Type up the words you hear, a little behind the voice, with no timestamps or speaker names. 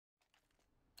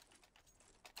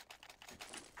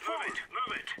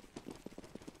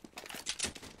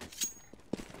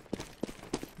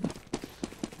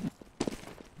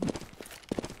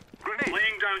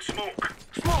Inbound smoke.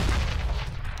 Smoke!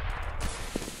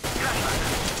 Flashback.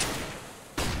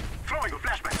 Throwing a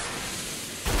flashback.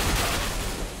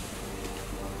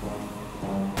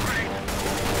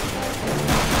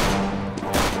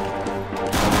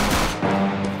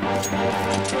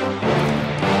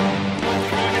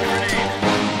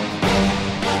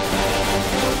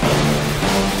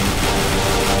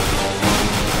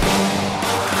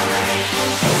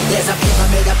 There's a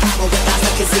pyramid of power with eyes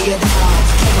that can see it all.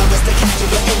 Cameras to capture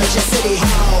your image in City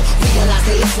Hall. Realize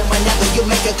they listen whenever you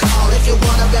make a call. If you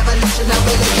want a revolution, I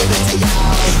really give it to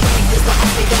y'all. Strength is the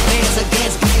only defense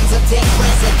against billions of dead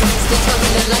presidents.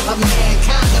 Determining life of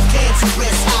mankind of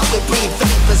cancerous. How we breathe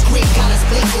vapors, grief got us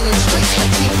blinking in streets like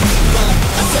cheap paper.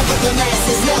 Assemble the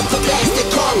masses, melt the plastic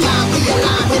core line.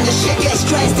 Realign when the shit gets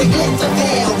drastic. Lift the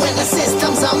veil when the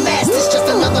system's unmasked. It's just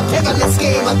another pyramid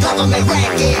scheme, a government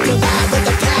racket. Combined with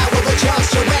the power of George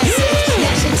Jurassic.